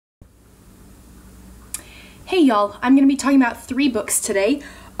Hey y'all, I'm going to be talking about 3 books today,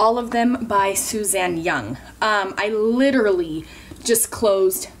 all of them by Suzanne Young. I literally just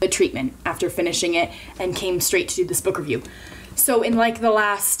closed The Treatment after finishing it and came straight to do this book review. So in like the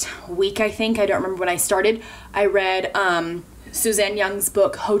last week, I think, I don't remember when I started, I read Suzanne Young's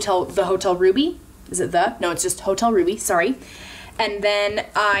book, The Hotel Ruby. Is it the? No, it's just Hotel Ruby, sorry. And then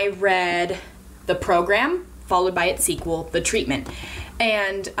I read The Program, followed by its sequel, The Treatment.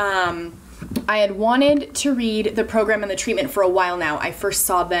 And I had wanted to read The Program and The Treatment for a while now. I first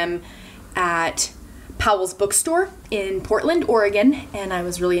saw them at Powell's bookstore in Portland, Oregon, and I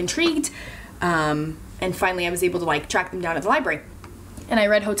was really intrigued. And finally I was able to track them down at the library. And I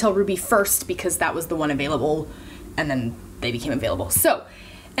read Hotel Ruby first because that was the one available, and then they became available. So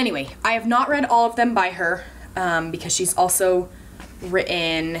anyway, I have not read all of them by her because she's also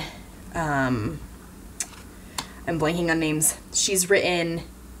written, I'm blanking on names. She's written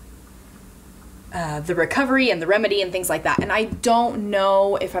The Recovery and The Remedy and things like that. And I don't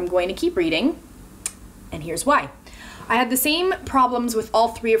know if I'm going to keep reading, and here's why. I had the same problems with all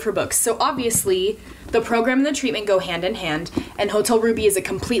 3 of her books. So obviously, The Program and The Treatment go hand in hand, and Hotel Ruby is a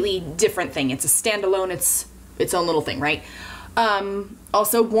completely different thing. It's a standalone, it's its own little thing, right?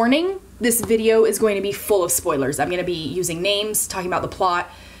 Also, warning, this video is going to be full of spoilers. I'm going to be using names, talking about the plot,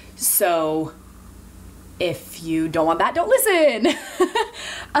 so if you don't want that, don't listen.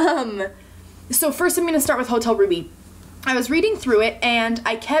 So first I'm going to start with Hotel Ruby. I was reading through it and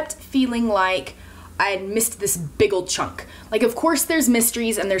I kept feeling like I had missed this big old chunk. Like, of course there's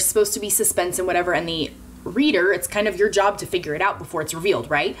mysteries and there's supposed to be suspense and whatever, and the reader, it's kind of your job to figure it out before it's revealed,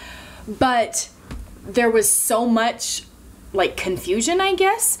 right? But there was so much confusion, I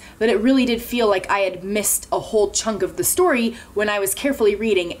guess, that it really did feel like I had missed a whole chunk of the story when I was carefully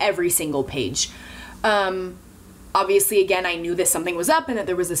reading every single page. Obviously, again, I knew that something was up and that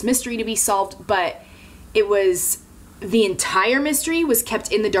there was this mystery to be solved, but the entire mystery was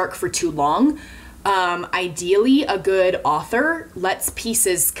kept in the dark for too long. Ideally, a good author lets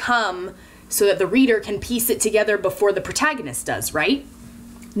pieces come so that the reader can piece it together before the protagonist does, right?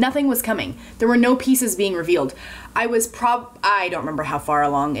 Nothing was coming. There were no pieces being revealed. I don't remember how far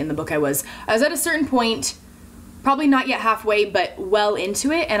along in the book I was. I was at a certain point, probably not yet halfway, but well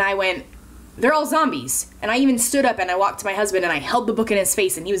into it, and I went, they're all zombies. And I even stood up and I walked to my husband and I held the book in his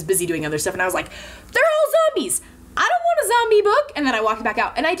face and he was busy doing other stuff, and I was like, they're all zombies. I don't want a zombie book. And then I walked back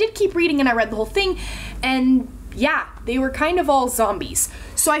out and I did keep reading and I read the whole thing, and yeah, they were kind of all zombies.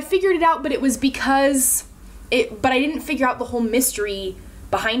 So I figured it out, but it was because but I didn't figure out the whole mystery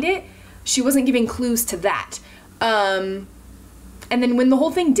behind it. She wasn't giving clues to that. And then when the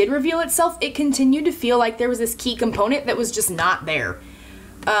whole thing did reveal itself, it continued to feel like there was this key component that was just not there.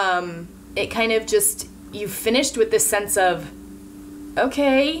 It kind of just, you finished with this sense of,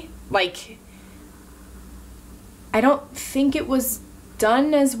 okay, I don't think it was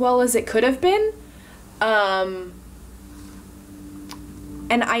done as well as it could have been. And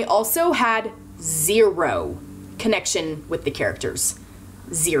I also had 0 connection with the characters.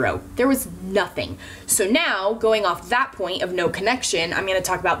 0. There was nothing. So now, going off that point of no connection, I'm going to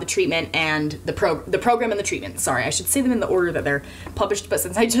talk about The Treatment and the Program and The Treatment. Sorry, I should say them in the order that they're published, but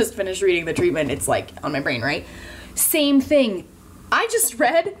since I just finished reading The Treatment, it's on my brain, right? Same thing. I just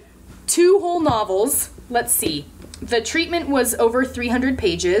read 2 whole novels. Let's see. The Treatment was over 300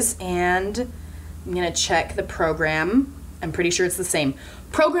 pages, and I'm going to check The Program. I'm pretty sure it's the same.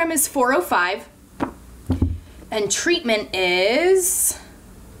 Program is 405, and Treatment is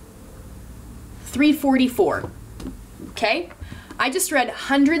 344. Okay? I just read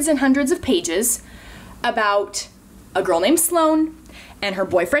hundreds and hundreds of pages about a girl named Sloane and her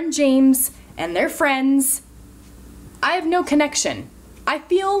boyfriend James and their friends. I have no connection. I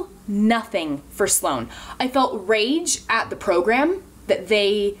feel nothing for Sloane. I felt rage at the program that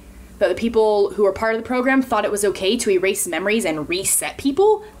the people who were part of the program thought it was okay to erase memories and reset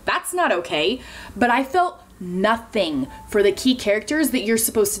people. That's not okay. But I felt nothing for the key characters that you're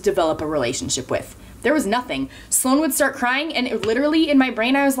supposed to develop a relationship with. There was nothing. Sloane would start crying, and it literally in my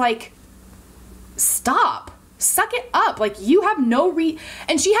brain I was like, stop, suck it up. You have no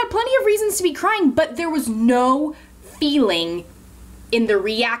and she had plenty of reasons to be crying, but there was no feeling in the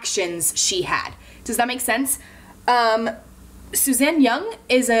reactions she had. Does that make sense? Suzanne Young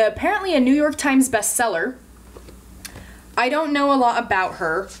is apparently a New York Times bestseller. I don't know a lot about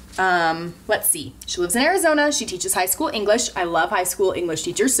her. Let's see. She lives in Arizona. She teaches high school English. I love high school English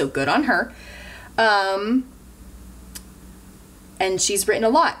teachers, so good on her. And she's written a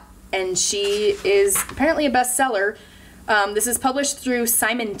lot. And she is apparently a bestseller. This is published through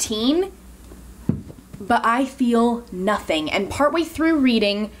Simon Teen. but I feel nothing. And partway through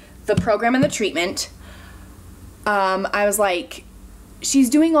reading The Program and The Treatment, I was like, she's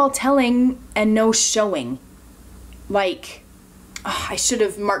doing all telling and no showing. Like, I should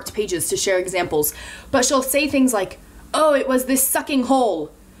have marked pages to share examples, but she'll say things like, oh, it was this sucking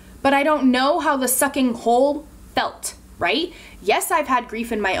hole, but I don't know how the sucking hole felt, right? Yes, I've had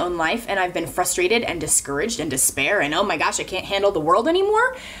grief in my own life, and I've been frustrated and discouraged and despair, and oh my gosh, I can't handle the world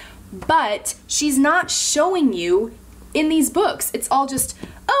anymore. But she's not showing you in these books. It's all just,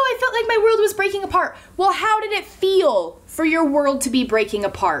 oh, I felt like my world was breaking apart. Well, how did it feel for your world to be breaking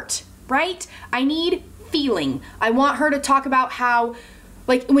apart, right? I need feeling. I want her to talk about how,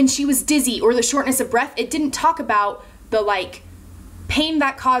 like, when she was dizzy or the shortness of breath, it didn't talk about the, like, pain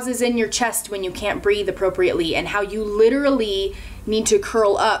that causes in your chest when you can't breathe appropriately and how you literally need to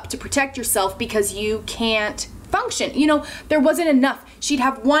curl up to protect yourself because you can't function. You know, there wasn't enough. She'd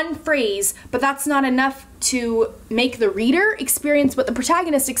have one phrase, but that's not enough to make the reader experience what the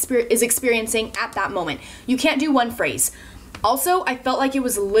protagonist is experiencing at that moment. You can't do one phrase. Also, I felt like it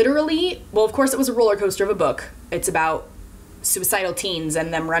was literally, well, of course it was a roller coaster of a book. It's about suicidal teens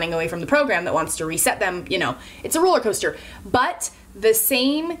and them running away from the program that wants to reset them, you know. It's a roller coaster. But the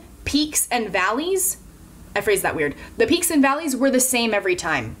same peaks and valleys, I phrased that weird. The peaks and valleys were the same every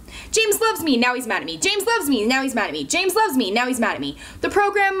time. James loves me, now he's mad at me. James loves me, now he's mad at me. James loves me, now he's mad at me. The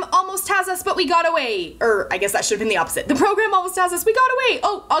program almost has us, but we got away. Or I guess that should have been the opposite. The program almost has us, we got away.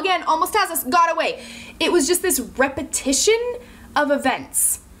 Oh, again, almost has us, got away. It was just this repetition of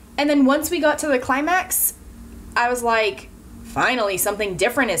events. And then once we got to the climax, I was like, finally, something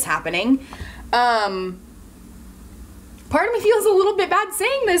different is happening. Part of me feels a little bit bad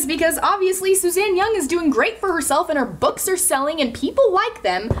saying this because obviously Suzanne Young is doing great for herself and her books are selling and people like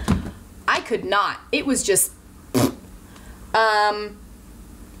them. I could not. It was just...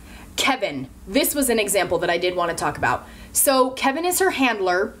 Kevin. This was an example that I did want to talk about. So Kevin is her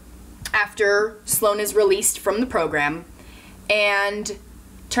handler after Sloane is released from the program, and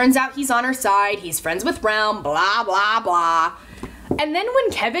turns out he's on her side. He's friends with Realm, blah, blah, blah. And then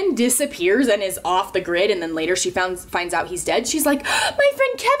when Kevin disappears and is off the grid, and then later she finds out he's dead, she's like, my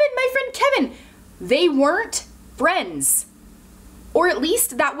friend Kevin, my friend Kevin. They weren't friends. Or at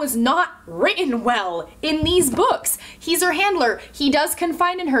least that was not written well in these books. He's her handler. He does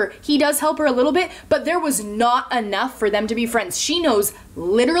confide in her. He does help her a little bit, but there was not enough for them to be friends. She knows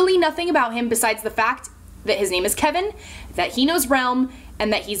literally nothing about him besides the fact that his name is Kevin, that he knows Realm,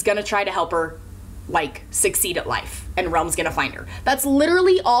 and that he's gonna try to help her, like, succeed at life, and Realm's gonna find her. That's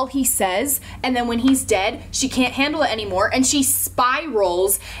literally all he says, and then when he's dead, she can't handle it anymore, and she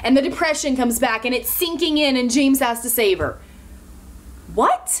spirals, and the depression comes back, and it's sinking in, and James has to save her.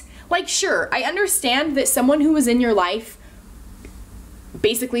 What? Like, sure, I understand that someone who was in your life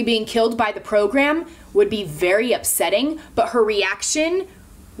basically being killed by the program would be very upsetting, but her reaction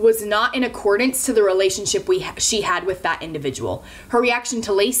was not in accordance to the relationship she had with that individual. Her reaction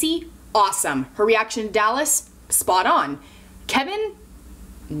to Lacey, awesome. Her reaction to Dallas, spot on. Kevin,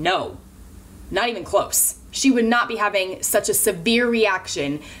 no. Not even close. She would not be having such a severe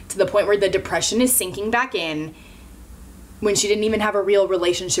reaction to the point where the depression is sinking back in when she didn't even have a real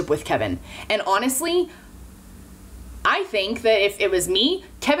relationship with Kevin. And honestly, I think that if it was me,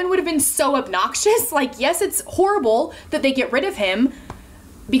 Kevin would have been so obnoxious. Like, yes, it's horrible that they get rid of him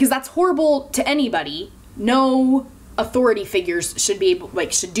because that's horrible to anybody. No authority figures should be able,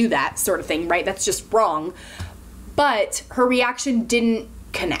 like, should do that sort of thing, right? That's just wrong. But her reaction didn't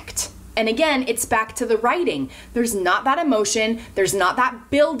connect. And again, it's back to the writing. There's not that emotion. There's not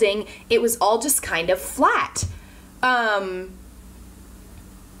that building. It was all just kind of flat. I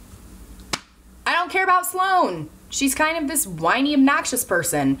don't care about Sloane. She's kind of this whiny, obnoxious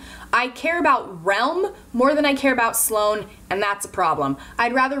person. I care about Realm more than I care about Sloane, and that's a problem.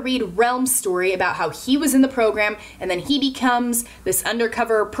 I'd rather read Realm's story about how he was in the program, and then he becomes this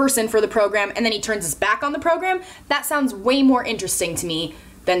undercover person for the program, and then he turns his back on the program. That sounds way more interesting to me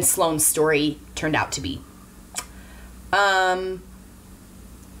than Sloane's story turned out to be.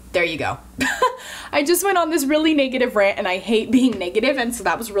 There you go. I just went on this really negative rant, and I hate being negative, and so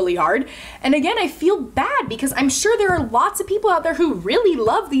that was really hard. And again, I feel bad because I'm sure there are lots of people out there who really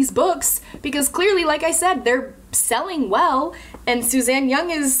love these books because clearly, like I said, they're selling well, and Suzanne Young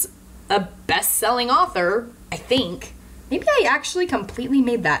is a best-selling author, I think. Maybe I actually completely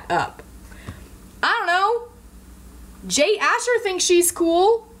made that up. I don't know. Jay Asher thinks she's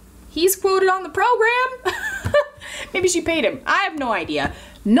cool. He's quoted on the program. Maybe she paid him. I have no idea.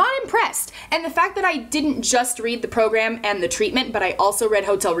 Not impressed. And the fact that I didn't just read the program and the treatment, but I also read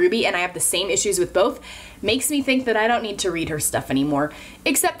Hotel Ruby, and I have the same issues with both, makes me think that I don't need to read her stuff anymore.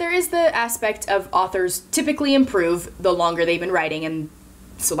 Except there is the aspect of authors typically improve the longer they've been writing, and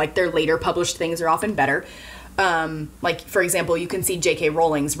so like their later published things are often better. Like, for example, you can see J.K.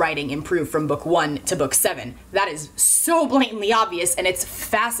 Rowling's writing improve from book 1 to book 7. That is so blatantly obvious, and it's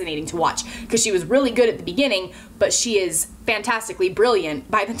fascinating to watch, because she was really good at the beginning, but she is fantastically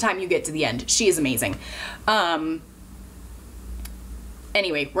brilliant by the time you get to the end. She is amazing.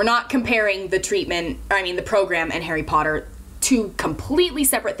 Anyway, we're not comparing the program and Harry Potter, two completely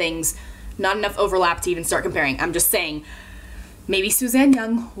separate things. Not enough overlap to even start comparing. I'm just saying, maybe Suzanne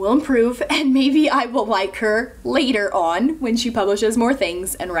Young will improve, and maybe I will like her later on when she publishes more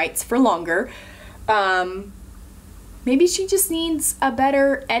things and writes for longer. Maybe she just needs a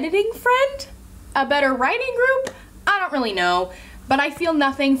better editing friend? A better writing group? I don't really know, but I feel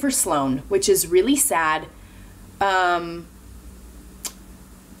nothing for Sloane, which is really sad.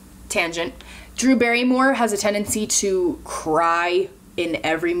 Tangent. Drew Barrymore has a tendency to cry in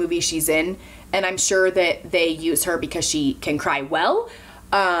every movie she's in, and I'm sure that they use her because she can cry well.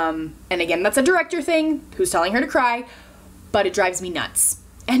 And again, that's a director thing, who's telling her to cry, but it drives me nuts.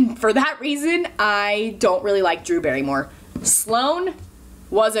 And for that reason, I don't really like Drew Barrymore. Sloane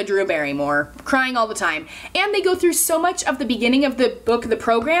was a Drew Barrymore, crying all the time. And they go through so much of the beginning of the book, the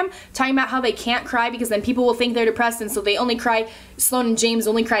program, talking about how they can't cry because then people will think they're depressed, and so they only cry, Sloane and James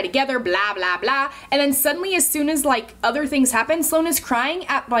only cry together, blah, blah, blah. And then suddenly, as soon as, like, other things happen, Sloane is crying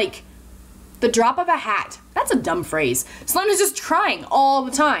at, like, the drop of a hat. That's a dumb phrase. Sloane is just crying all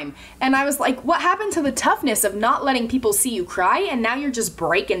the time. And I was like, what happened to the toughness of not letting people see you cry, and now you're just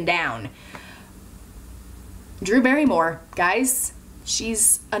breaking down? Drew Barrymore, guys.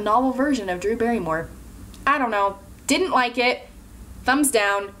 She's a novel version of Drew Barrymore. I don't know. Didn't like it. Thumbs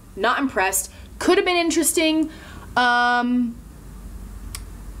down. Not impressed. Could have been interesting. But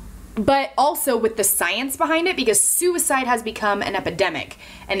also with the science behind it, because suicide has become an epidemic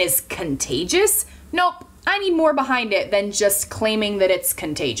and is contagious. Nope. I need more behind it than just claiming that it's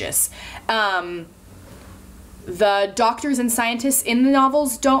contagious. The doctors and scientists in the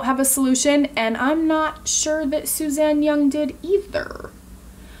novels don't have a solution, and I'm not sure that Suzanne Young did either.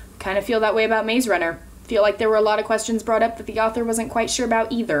 Kind of feel that way about Maze Runner. Feel like there were a lot of questions brought up that the author wasn't quite sure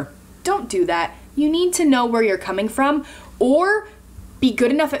about either. Don't do that. You need to know where you're coming from, or be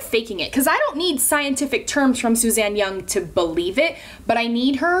good enough at faking it. Because I don't need scientific terms from Suzanne Young to believe it, but I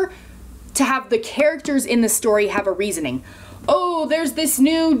need her to have the characters in the story have a reasoning. Oh, there's this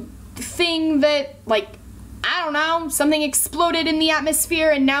new thing that, like, I don't know, something exploded in the atmosphere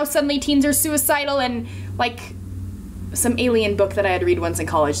and now suddenly teens are suicidal, and like some alien book that I had to read once in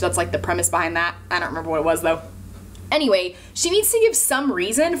college. That's like the premise behind that. I don't remember what it was though. Anyway, she needs to give some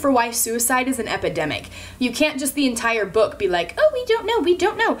reason for why suicide is an epidemic. You can't just the entire book be like, oh, we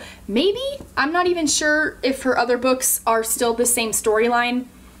don't know. Maybe, I'm not even sure if her other books are still the same storyline,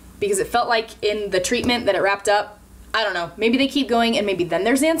 because it felt like in the treatment that it wrapped up. I don't know. Maybe they keep going and maybe then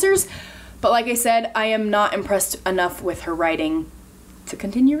there's answers. But like I said, I am not impressed enough with her writing to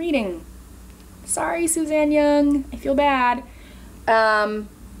continue reading. Sorry, Suzanne Young. I feel bad. I'd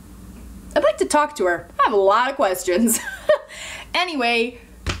like to talk to her. I have a lot of questions. Anyway,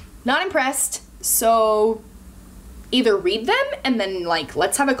 not impressed. So either read them and then, like,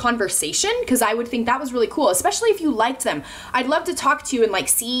 let's have a conversation, because I would think that was really cool, especially if you liked them. I'd love to talk to you and, like,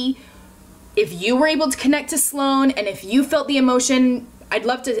 see if you were able to connect to Sloane and if you felt the emotion. I'd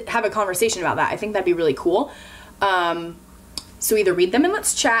love to have a conversation about that. I think that'd be really cool. So either read them and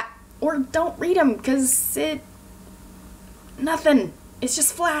let's chat, or don't read them, because nothing. It's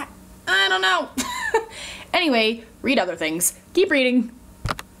just flat. I don't know. Anyway, read other things. Keep reading.